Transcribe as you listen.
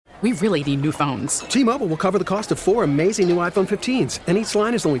We really need new phones. T-Mobile will cover the cost of 4 amazing new iPhone 15s, and each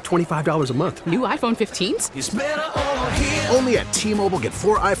line is only $25 a month. New iPhone 15s? It's better over here. Only at T-Mobile, get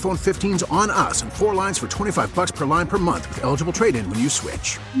 4 iPhone 15s on us and 4 lines for $25 per line per month with eligible trade-in when you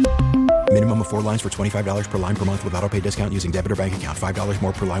switch. Minimum of 4 lines for $25 per line per month with autopay discount using debit or bank account. $5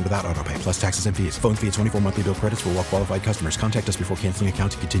 more per line without autopay, plus taxes and fees. Phone fee at 24 monthly bill credits for well-qualified customers. Contact us before canceling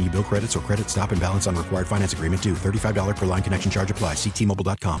account to continue bill credits or credit stop and balance on required finance agreement due. $35 per line connection charge applies. See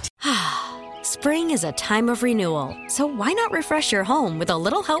T-Mobile.com. Spring is a time of renewal, so why not refresh your home with a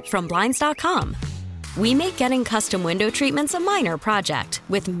little help from Blinds.com? We make getting custom window treatments a minor project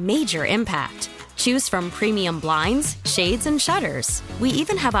with major impact. Choose from premium blinds, shades, and shutters. We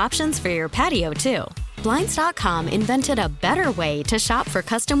even have options for your patio, too. Blinds.com invented a better way to shop for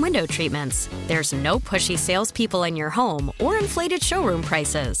custom window treatments. There's no pushy salespeople in your home or inflated showroom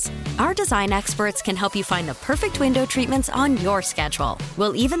prices. Our design experts can help you find the perfect window treatments on your schedule.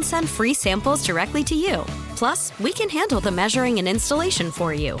 We'll even send free samples directly to you. Plus, we can handle the measuring and installation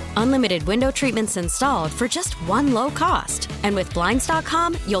for you. Unlimited window treatments installed for just one low cost. And with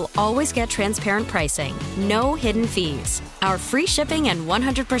Blinds.com, you'll always get transparent pricing. No hidden fees. Our free shipping and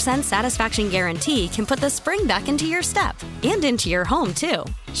 100% satisfaction guarantee can put the spring back into your step and into your home, too.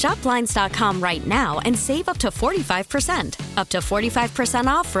 Shop Blinds.com right now and save up to 45%. Up to 45%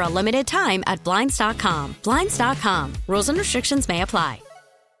 off for a limited time at Blinds.com. Blinds.com. Rules and restrictions may apply.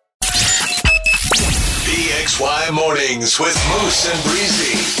 PXY Mornings with Moose and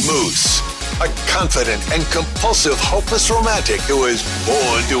Breezy. Moose, a confident and compulsive, hopeless romantic who is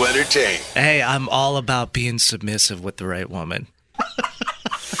born to entertain. Hey, I'm all about being submissive with the right woman.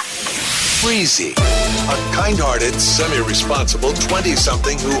 Breezy, a kind-hearted, semi-responsible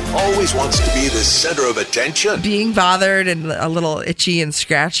 20-something who always wants to be the center of attention. Being bothered and a little itchy and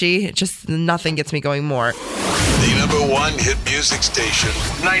scratchy, just nothing gets me going more. The #1 hit music station,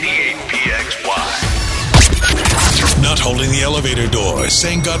 98 PXY. Not holding the elevator door,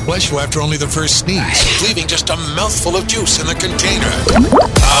 saying God bless you after only the first sneeze, leaving just a mouthful of juice in the container.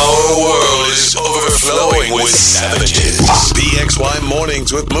 Our world is overflowing with savages. PXY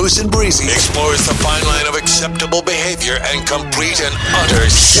Mornings with Moose and Breezy explores the fine line of acceptable behavior and complete and utter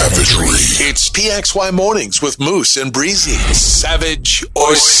savagery. It's PXY Mornings with Moose and Breezy. Savage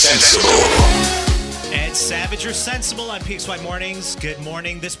or sensible? And Savage or Sensible on PXY Mornings. Good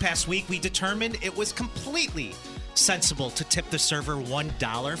morning. This past week, we determined it was completely sensible to tip the server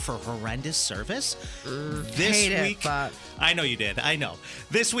 $1 for horrendous service. This week, I know you did. I know.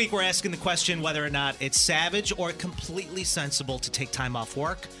 This week, we're asking the question whether or not it's savage or completely sensible to take time off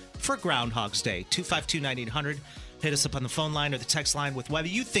work for Groundhog's Day. 252-9800. Hit us up on the phone line or the text line with whether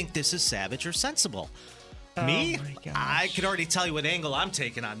you think this is savage or sensible. Me? I could already tell you what angle I'm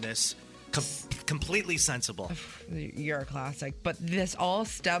taking on this. Completely sensible. You're a classic. But this all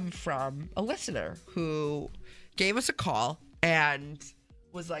stemmed from a listener who gave us a call and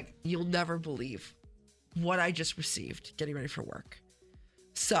was like, you'll never believe what I just received getting ready for work.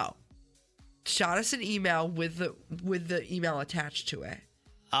 So, shot us an email with the email attached to it.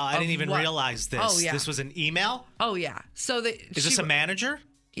 Oh, I didn't even realize this. Oh, yeah. This was an email? Oh, yeah. So Is this a manager?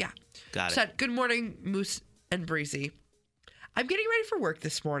 Yeah. Got it. Said, good morning, Moose and Breezy. I'm getting ready for work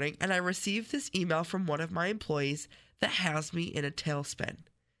this morning, and I received this email from one of my employees that has me in a tailspin,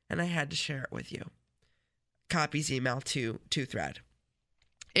 and I had to share it with you. Copies email to thread.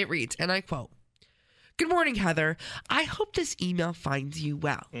 It reads, and I quote, "Good morning, Heather. I hope this email finds you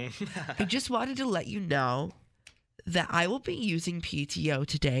well. I just wanted to let you know that I will be using PTO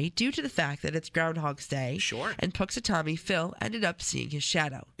today due to the fact that it's Groundhog's Day. Sure. And Puxatawny Phil ended up seeing his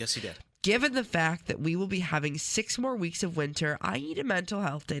shadow. Yes, he did. Given the fact that we will be having 6 more weeks of winter, I need a mental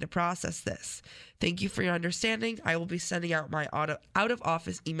health day to process this. Thank you for your understanding. I will be sending out my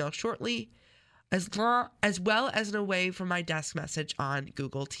out-of-office email shortly, as well as an away from my desk message on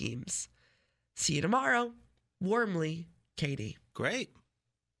Google Teams. See you tomorrow. Warmly, Katie." Great.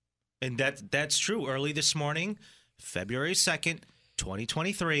 And that's true. Early this morning, February 2nd,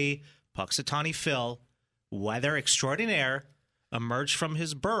 2023, Puxatawny Phil, weather extraordinaire, emerged from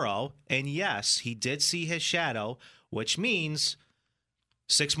his burrow, and yes, he did see his shadow, which means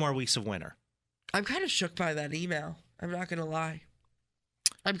 6 more weeks of winter. I'm kind of shook by that email. I'm not going to lie.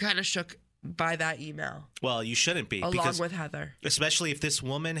 I'm kind of shook by that email. Well, you shouldn't be. Along with Heather. Especially if this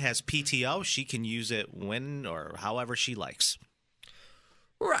woman has PTO, she can use it when or however she likes.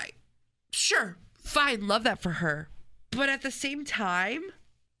 Right. Sure. Fine. Love that for her. But at the same time,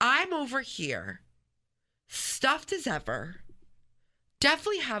 I'm over here, stuffed as ever.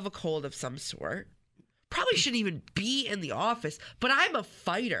 Definitely have a cold of some sort. Probably shouldn't even be in the office, but I'm a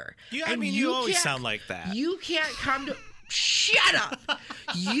fighter. You always sound like that. You can't come to... Shut up.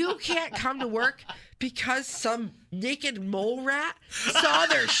 You can't come to work because some naked mole rat saw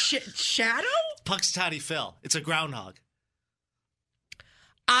their shadow? Puxatawny Phil. It's a groundhog.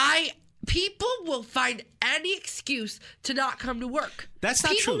 People will find any excuse to not come to work. That's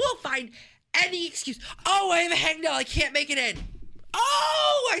not true. People will find any excuse. Oh, I have a hangnail. I can't make it in.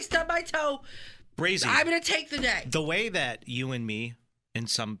 Oh, I stubbed my toe. Brazy. I'm going to take the day. The way that you and me and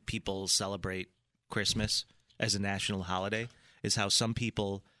some people celebrate Christmas as a national holiday is how some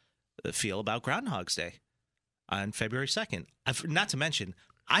people feel about Groundhog's Day on February 2nd. Not to mention,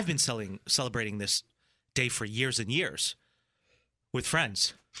 I've been celebrating this day for years and years with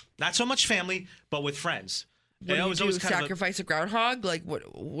friends. Not so much family, but with friends. What do you do? Sacrifice a groundhog? Like, what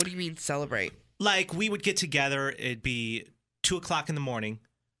do you mean celebrate? Like, we would get together. It'd be 2 o'clock in the morning,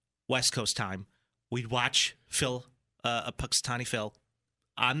 West Coast time. We'd watch Puxatawny Phil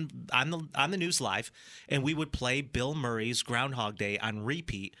on the news live, and we would play Bill Murray's Groundhog Day on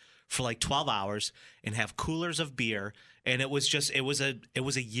repeat for like 12 hours and have coolers of beer. And it was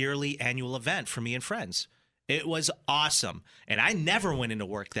a yearly annual event for me and friends. It was awesome. And I never went into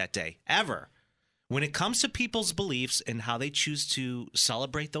work that day, ever. When it comes to people's beliefs and how they choose to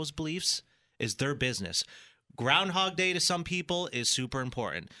celebrate those beliefs is their business. Groundhog Day to some people is super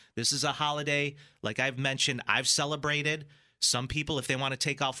important. This is a holiday, like I've mentioned, I've celebrated. Some people, if they want to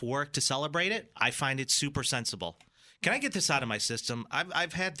take off work to celebrate it, I find it super sensible. Can I get this out of my system?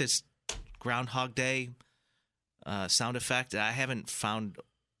 I've had this Groundhog Day sound effect. I haven't found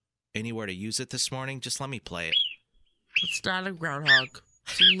anywhere to use it this morning. Just let me play it. It's not a groundhog.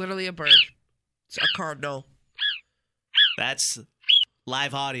 It's literally a bird. It's a cardinal. That's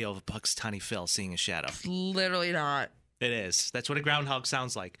live audio of Puxatawny Phil seeing a shadow. It's literally not. It is. That's what a groundhog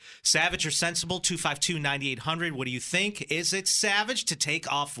sounds like. Savage or sensible, 252-9800. What do you think? Is it savage to take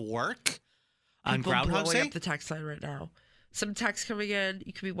off work on Groundhog Day? Blowing up the text line right now. Some text coming in.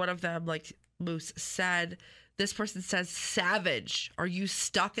 You could be one of them, like Moose said. This person says, savage. Are you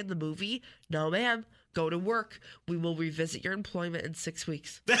stuck in the movie? No, ma'am. Go to work. We will revisit your employment in 6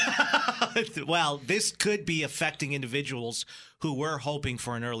 weeks. Well, this could be affecting individuals who were hoping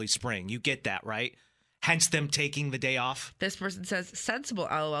for an early spring. You get that, right? Hence them taking the day off. This person says, sensible,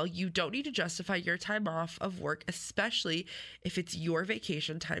 LOL. You don't need to justify your time off of work, especially if it's your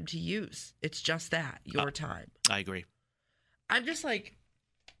vacation time to use. It's just that, your time. I agree. I'm just like,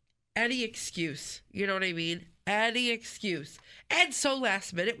 any excuse. You know what I mean? Any excuse. And so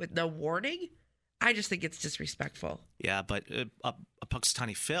last minute with no warning. I just think it's disrespectful. Yeah, but a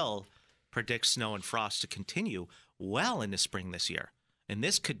Puxatawny Phil predicts snow and frost to continue well into spring this year. And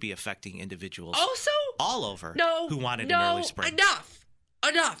this could be affecting individuals all over who wanted an early spring. Enough.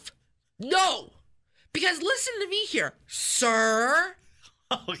 No. Because listen to me here, sir.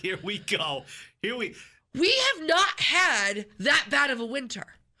 Oh, here we go. We have not had that bad of a winter.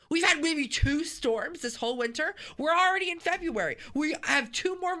 We've had maybe 2 storms this whole winter. We're already in February. We have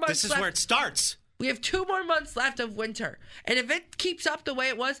 2 more months left. This is where it starts. We have 2 more months left of winter. And if it keeps up the way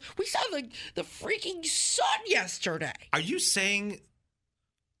it was, we saw the freaking sun yesterday. Are you saying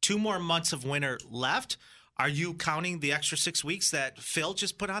 2 more months of winter left? Are you counting the extra 6 weeks that Phil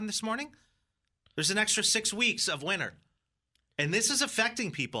just put on this morning? There's an extra 6 weeks of winter. And this is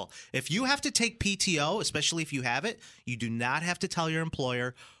affecting people. If you have to take PTO, especially if you have it, you do not have to tell your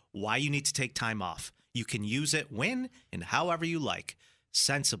employer why you need to take time off. You can use it when and however you like.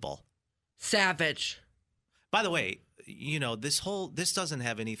 Sensible. Savage. By the way, this doesn't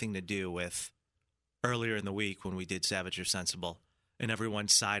have anything to do with earlier in the week when we did Savage or Sensible and everyone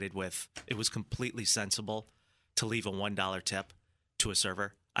sided with it was completely sensible to leave a $1 tip to a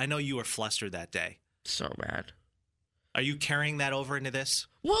server. I know you were flustered that day. So mad. Are you carrying that over into this?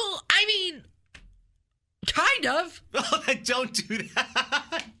 Well, I mean, kind of. Oh, then don't do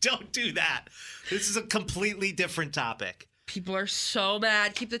that. Don't do that. This is a completely different topic. People are so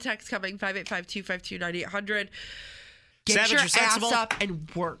mad. Keep the text coming. 585-252-9800. Get Savage your or sensible? ass up and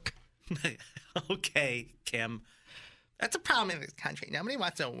work. Okay, Kim. That's a problem in this country. Nobody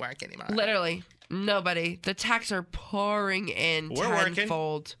wants to work anymore. Literally, nobody. The texts are pouring in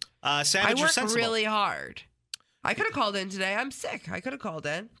tenfold. Savage I or work sensible? really hard. I could have called in today. I'm sick. I could have called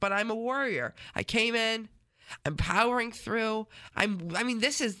in, but I'm a warrior. I came in. I'm powering through.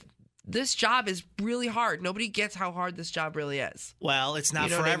 This job is really hard. Nobody gets how hard this job really is. Well, it's not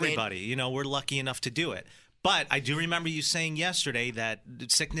for everybody. We're lucky enough to do it. But I do remember you saying yesterday that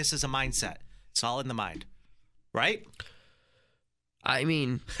sickness is a mindset. It's all in the mind. Right? I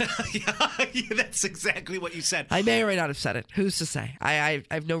mean, yeah, that's exactly what you said. I may or may not have said it. Who's to say? I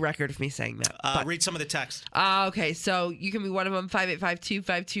have no record of me saying that. Read some of the text. Okay, so you can be one of them,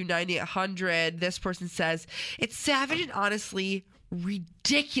 5852-529-800. This person says, it's savage and honestly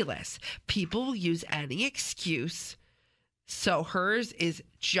ridiculous. People will use any excuse. So hers is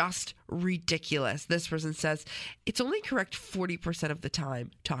just ridiculous. This person says, it's only correct 40% of the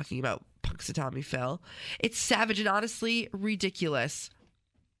time, talking about Punxsutawney Phil. It's savage and honestly ridiculous.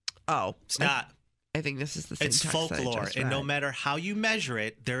 Oh. It's not. I think this is the same It's text that I folklore, just and no read. matter how you measure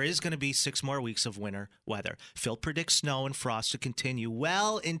it, there is going to be 6 more weeks of winter weather. Phil predicts snow and frost to continue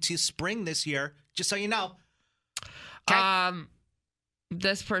well into spring this year, just so you know. Okay.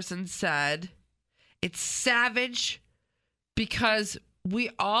 This person said, it's savage because we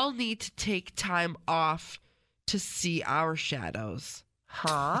all need to take time off to see our shadows.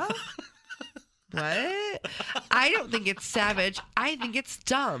 Huh? What? I don't think it's savage. I think it's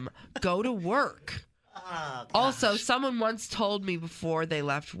dumb. Go to work. Oh, also, someone once told me before they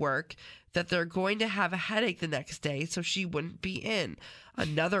left work that they're going to have a headache the next day, so she wouldn't be in.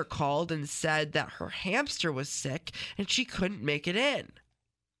 Another called and said that her hamster was sick and she couldn't make it in.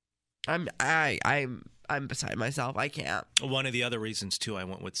 I'm beside myself. I can't. One of the other reasons, too, I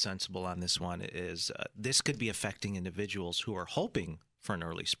went with sensible on this one is this could be affecting individuals who are hoping for an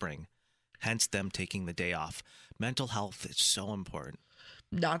early spring, hence them taking the day off. Mental health is so important.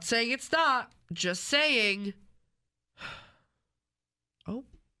 Not saying it's not, just saying. Oh,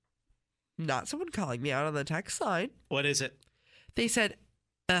 not someone calling me out on the text line. What is it? They said,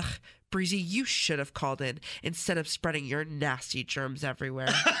 ugh, Breezy, you should have called in instead of spreading your nasty germs everywhere.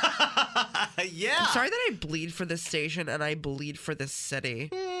 Yeah. I'm sorry that I bleed for this station and I bleed for this city.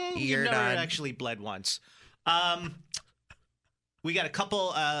 You've never actually bled once. We got a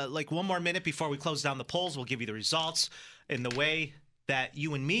couple, one more minute before we close down the polls. We'll give you the results in the way that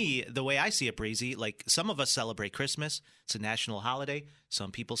you and me, the way I see it, Breezy. Like, some of us celebrate Christmas. It's a national holiday.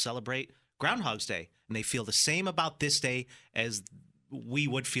 Some people celebrate Groundhog's Day, and they feel the same about this day as we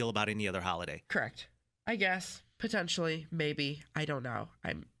would feel about any other holiday. Correct. I guess. Potentially. Maybe. I don't know.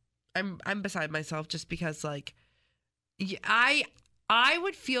 I'm beside myself just because, like, I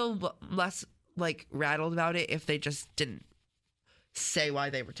would feel less, like, rattled about it if they just didn't say why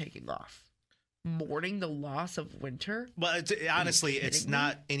they were taking off. Mourning the loss of winter? Well, honestly, it's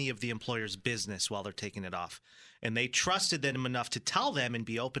not any of the employer's business while they're taking it off. And they trusted them enough to tell them and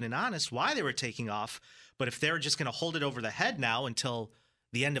be open and honest why they were taking off. But if they're just going to hold it over the head now until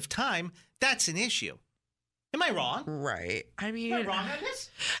the end of time, that's an issue. Am I wrong? Right. I mean, am I wrong on this?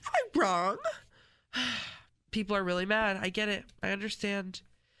 Am I wrong? People are really mad. I get it. I understand.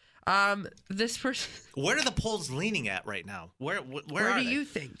 This person. Where are the polls leaning at right now? Where do you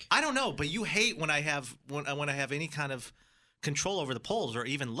think? I don't know, but you hate when I have any kind of control over the polls or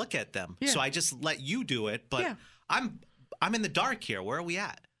even look at them. Yeah. So I just let you do it. But yeah. I'm in the dark here. Where are we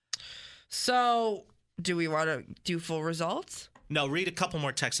at? So, do we want to do full results? No, read a couple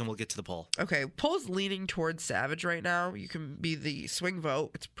more texts and we'll get to the poll. Okay, poll's leaning towards Savage right now. You can be the swing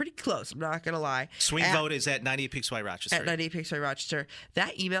vote. It's pretty close, I'm not going to lie. Swing vote is at 98 PXY Rochester. At 98 PXY Rochester.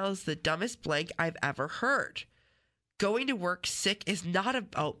 That email is the dumbest blank I've ever heard. Going to work sick is not a...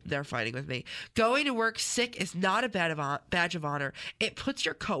 Oh, they're fighting with me. Going to work sick is not a badge of honor. It puts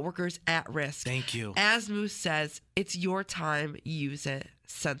your coworkers at risk. Thank you. As Moose says, it's your time. Use it.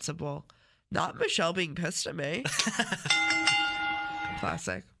 Sensible. Not Michelle being pissed at me.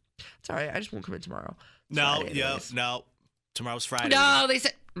 Classic. Sorry, I just won't come in tomorrow. No. Tomorrow's Friday. No, they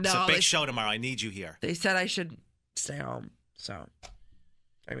said... No, it's a big show tomorrow. I need you here. They said I should stay home. So,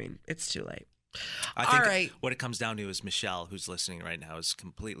 I mean, it's too late. I think what it comes down to is Michelle, who's listening right now, is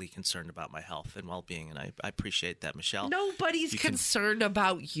completely concerned about my health and well-being, and I appreciate that, Michelle. Nobody's concerned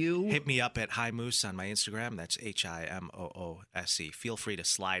about you. Hit me up at Hi Moose on my Instagram. That's HIMOOSE. Feel free to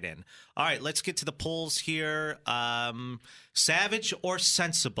slide in. All right, let's get to the polls here. Savage or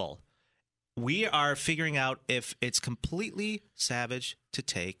sensible? We are figuring out if it's completely savage to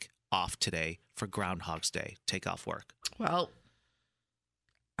take off today for Groundhog's Day. Take off work. Well,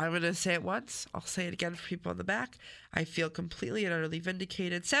 I'm going to say it once. I'll say it again for people in the back. I feel completely and utterly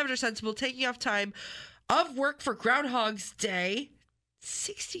vindicated. Savage or sensible, taking off time of work for Groundhog's Day.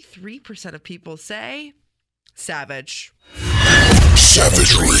 63% of people say savage.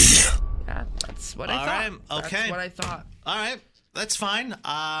 Savagery. Yeah, that's what I thought. Right, okay. That's what I thought. All right, that's fine.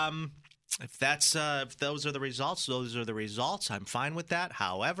 If those are the results, those are the results. I'm fine with that.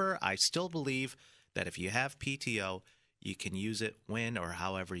 However, I still believe that if you have PTO, you can use it when or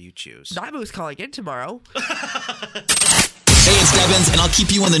however you choose. Nabu's calling in tomorrow. Hey, it's Devins, and I'll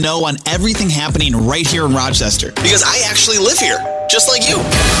keep you in the know on everything happening right here in Rochester. Because I actually live here, just like you.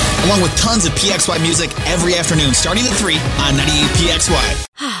 Along with tons of PXY music every afternoon, starting at 3 on 98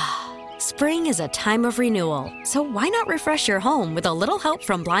 PXY. Spring is a time of renewal, so why not refresh your home with a little help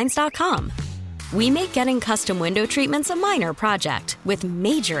from Blinds.com? We make getting custom window treatments a minor project with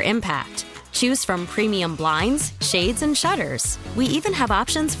major impact. Choose from premium blinds, shades, and shutters. We even have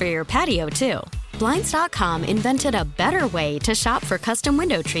options for your patio, too. Blinds.com invented a better way to shop for custom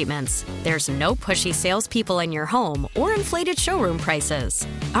window treatments. There's no pushy salespeople in your home or inflated showroom prices.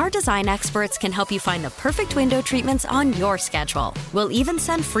 Our design experts can help you find the perfect window treatments on your schedule. We'll even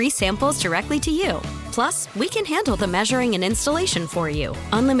send free samples directly to you. Plus, we can handle the measuring and installation for you.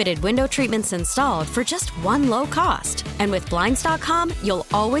 Unlimited window treatments installed for just one low cost. And with Blinds.com, you'll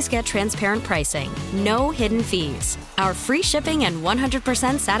always get transparent pricing. No hidden fees. Our free shipping and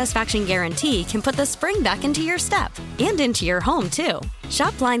 100% satisfaction guarantee can put the spring back into your step and into your home, too.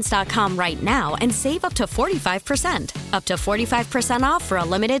 Shop Blinds.com right now and save up to 45%. Up to 45% off for a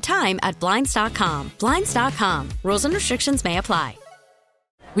limited time at Blinds.com. Blinds.com. Rules and restrictions may apply.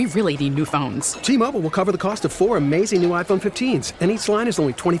 We really need new phones. T-Mobile will cover the cost of 4 amazing new iPhone 15s, and each line is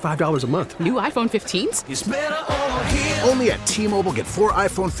only $25 a month. New iPhone 15s? It's better over here. Only at T-Mobile, get 4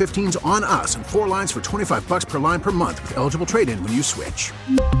 iPhone 15s on us and 4 lines for $25 per line per month with eligible trade-in when you switch.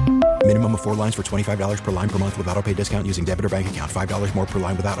 Minimum of 4 lines for $25 per line per month with autopay discount using debit or bank account. $5 more per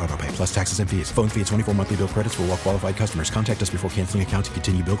line without autopay, plus taxes and fees. Phone fee at 24 monthly bill credits for well-qualified customers. Contact us before canceling account to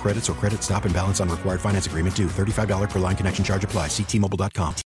continue bill credits or credit stop and balance on required finance agreement due. $35 per line connection charge applies. See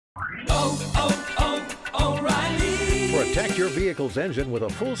T-Mobile.com. O'Reilly. Protect your vehicle's engine with a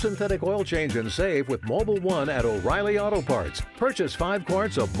full synthetic oil change and save with Mobil 1 at O'Reilly Auto Parts. Purchase 5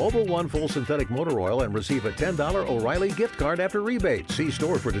 quarts of Mobil 1 full synthetic motor oil and receive a $10 O'Reilly gift card after rebate. See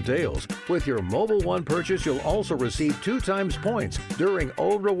store for details. With your Mobil 1 purchase, you'll also receive 2 times points during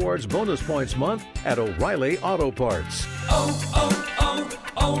O Rewards Bonus Points Month at O'Reilly Auto Parts.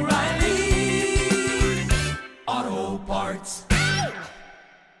 O'Reilly